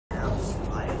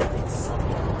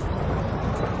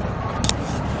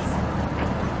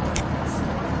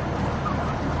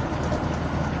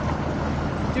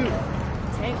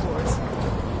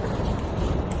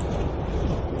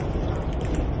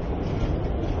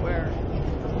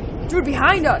Dude,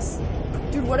 behind us!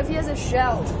 Dude, what if he has a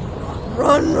shell?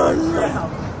 Run, run,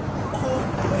 run! Oh,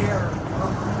 where?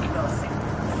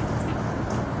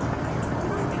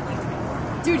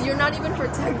 Dude, you're not even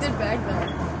protected back there.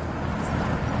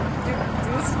 Dude,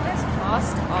 do a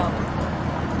 /cost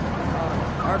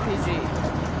RPG.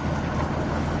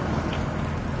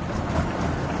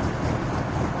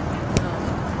 No,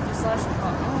 do /cost.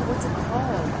 Oh, what's it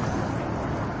called?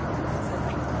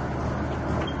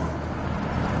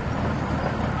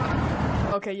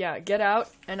 Okay, yeah, get out,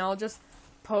 and I'll just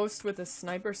post with a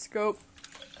sniper scope.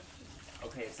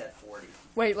 Okay, it's at 40.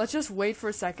 Wait, let's just wait for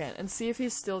a second and see if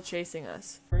he's still chasing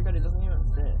us. Everybody doesn't even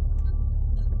fit.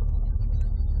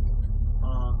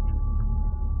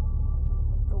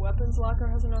 The weapons locker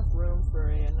has enough room for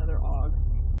another AUG.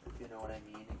 You know what I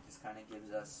mean? It just kind of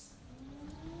gives us... Do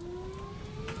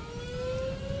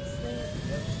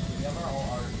we have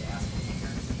our gas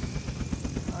containers?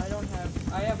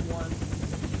 I have one.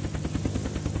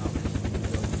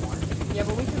 One. Yeah,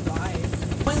 but we can buy.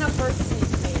 Go in the first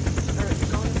seat, mate. Or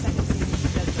go in the second seat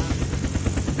and get done.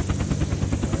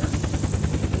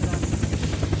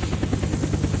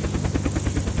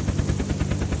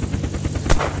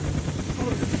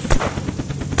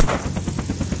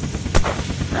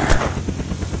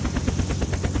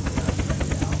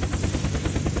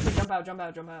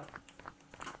 Jump out.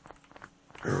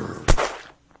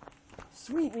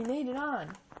 Sweet, we made it on.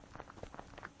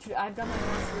 Dude, I've got my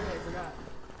last three, I forgot.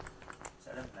 Is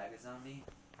that a mega zombie?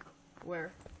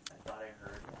 Where? I thought I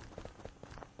heard one.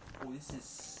 Oh, this is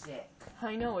sick.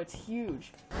 I know, it's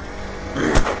huge.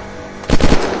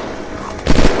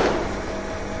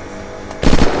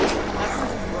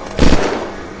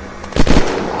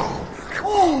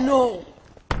 Oh no!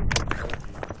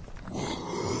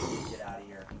 Get out of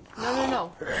here.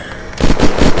 No.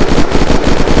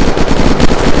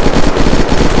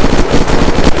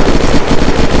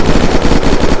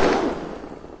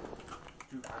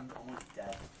 Dude, I'm almost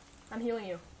dead. I'm healing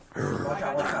you. Watch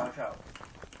out.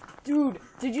 Dude,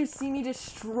 did you see me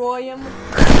destroy him?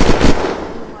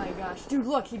 Oh my gosh. Dude,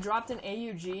 look, he dropped an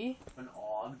AUG. An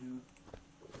AUG, dude.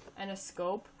 And a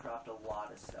scope. Dropped a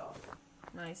lot of stuff.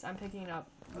 Nice, I'm picking it up.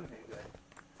 Okay, good.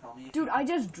 Tell me if Dude, I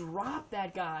just dropped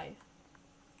that guy.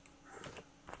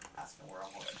 Asking, we're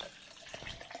almost dead.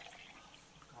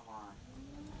 Come on.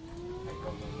 Okay,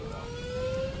 go.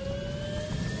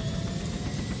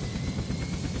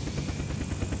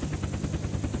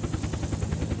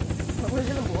 We're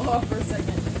gonna blow up for a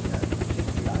second.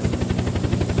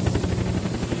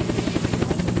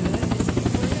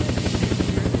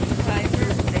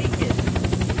 Tyzore, take it.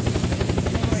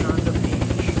 It's on the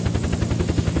page.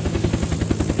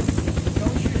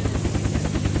 Don't shoot it in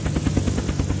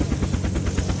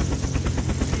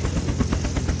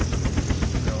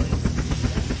Really?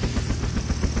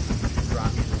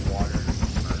 Drop in the water.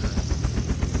 Murder.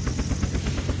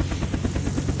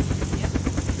 Yeah,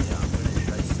 I'm gonna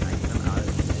try to snipe them out of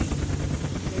the thing.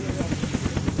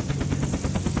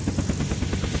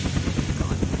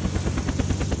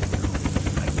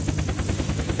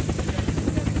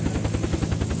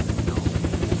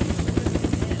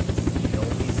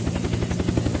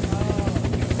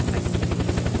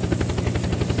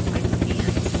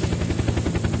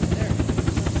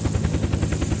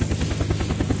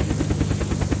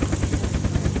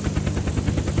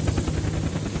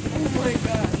 Oh my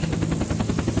gosh.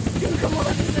 Dude, come on,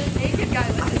 there's a naked guy.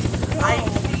 Let's just go. I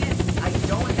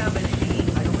don't have an aim.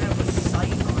 I don't have a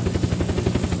sight on it.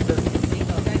 The thing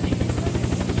of that thing is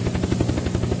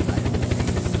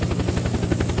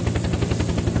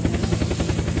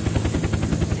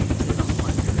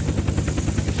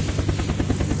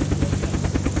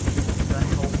the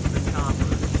help the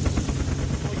chopper.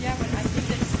 Well, yeah, but I think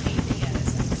that he's aiming at us.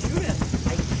 Shoot him.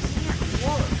 I can't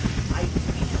look. I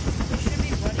can't. He should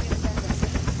be running in front of us.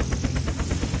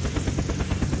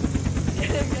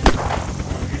 Get him.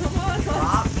 Come on.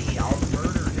 Drop me. I'll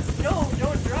murder him. No,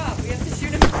 don't drop. We have to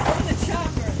shoot him from the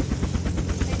chopper.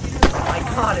 Hey, you know what? I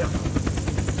got him.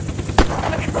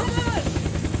 Come on.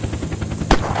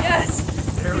 Yes.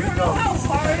 There You we don't go. know how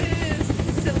hard it is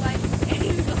to like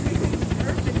aim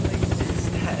perfectly. He's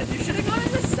dead. You should have gone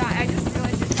in the side. I just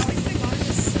realized you probably should have gone in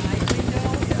the side window.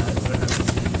 Yeah, that's what happened.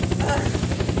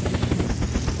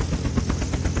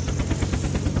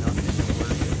 Nothing to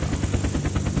worry about.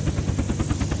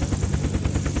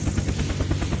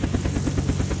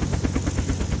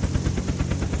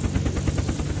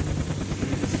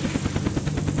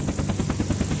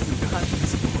 You got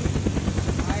this, boy.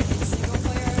 Alright, in single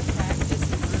player practice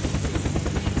emergency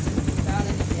landings without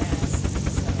any gas.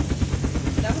 So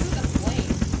that was with a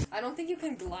plane. I don't think you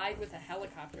can glide with a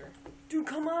helicopter. Dude,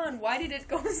 come on. Why did it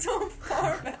go so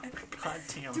far back? God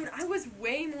damn. Dude, I was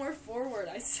way more forward,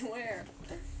 I swear.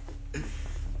 Do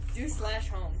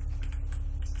 /home.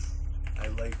 I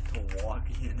like to walk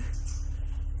in.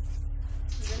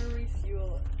 I'm gonna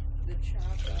refuel the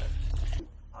chopper.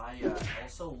 I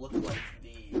also look like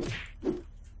the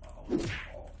what's it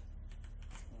called?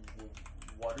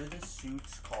 What are the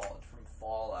suits called from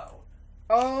Fallout?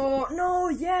 Oh no,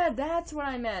 yeah, that's what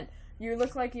I meant. You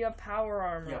look like you have power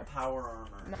armor. Yeah, power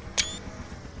armor. No.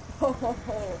 Ho ho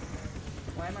ho.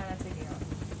 Why am I not taking off?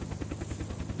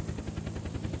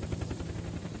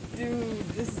 Dude,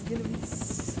 this is gonna be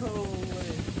so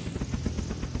lit.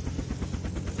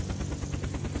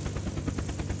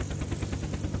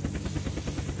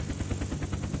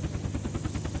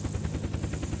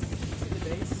 See the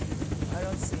base? I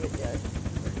don't see it yet.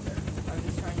 I'm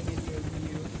just trying to give you a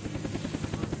view.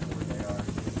 Where they are.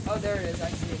 Oh, there it is. I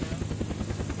see it now.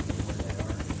 Where they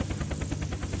are.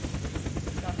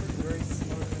 Chopper's very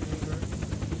slow to maneuver,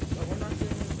 but we're not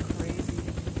doing anything crazy.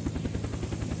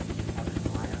 Have an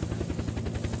eye on that.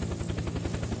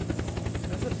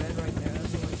 There's a bed right there.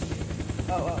 That's the one I see.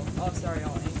 Oh, sorry.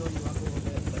 I'll angle you up a little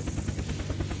bit, but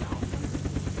no.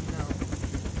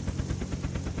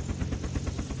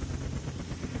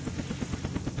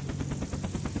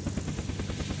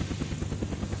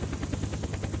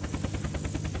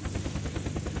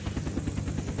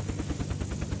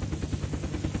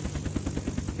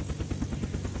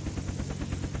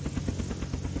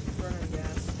 Burning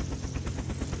gas.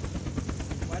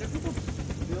 Why do people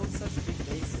build such big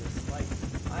bases? Like,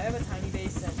 I have a tiny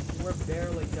base and we're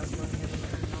barely just running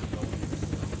anywhere.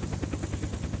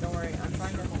 Don't worry, I'm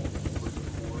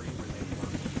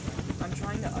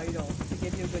trying to idle to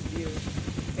give you a good view.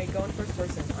 Okay, go in first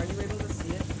person. Are you able to see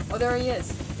it? Oh, there he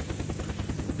is.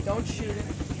 Don't shoot him.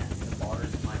 The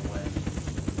bar's in my way.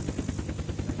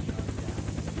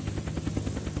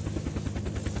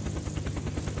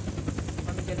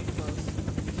 I'm getting close.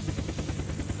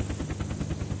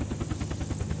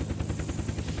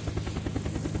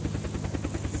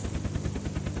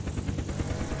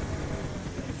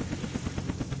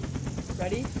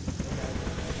 Ready?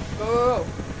 Go, go, go.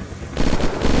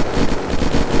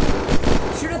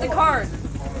 Shoot at the car.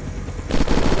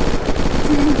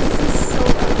 Dude, this is so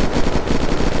epic.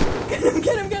 Get him,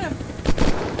 get him, get him.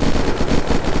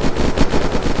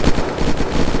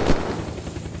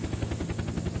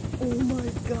 Oh my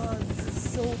god, this is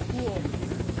so cool.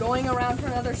 Going around for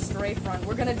another strafe run.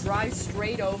 We're gonna drive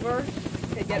straight over.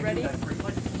 Okay, get ready. That pretty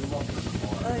much blew up the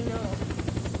car. I know.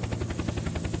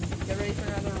 Get ready for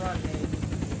another run, mate.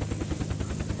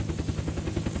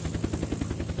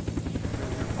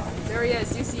 There he is.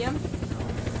 Do you see him?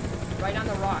 Right on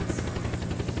the rocks.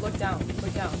 Look down.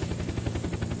 Look down.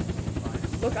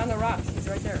 Look on the rocks. He's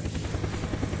right there.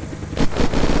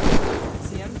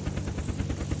 See him?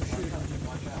 Shoot.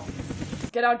 Watch out.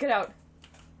 Get out, get out.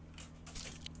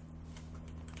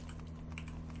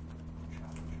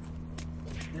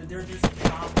 There's a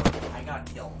chopper. I got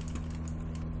killed.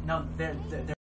 No, they're